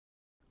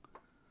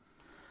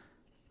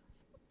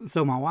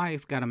So my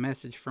wife got a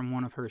message from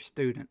one of her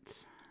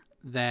students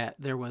that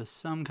there was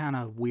some kind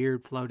of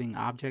weird floating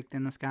object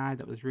in the sky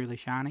that was really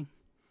shiny.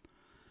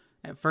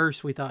 At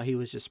first, we thought he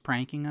was just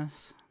pranking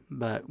us,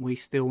 but we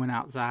still went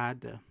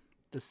outside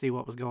to see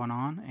what was going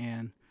on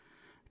and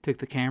took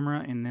the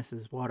camera, and this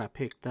is what I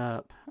picked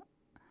up.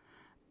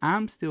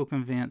 I'm still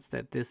convinced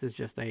that this is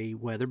just a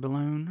weather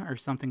balloon or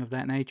something of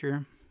that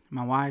nature.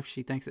 My wife,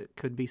 she thinks it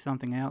could be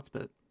something else,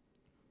 but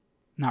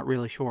not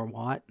really sure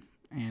what.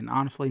 And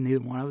honestly, neither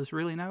one of us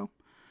really know.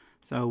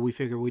 So we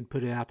figured we'd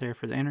put it out there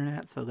for the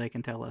internet so they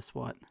can tell us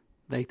what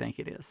they think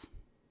it is.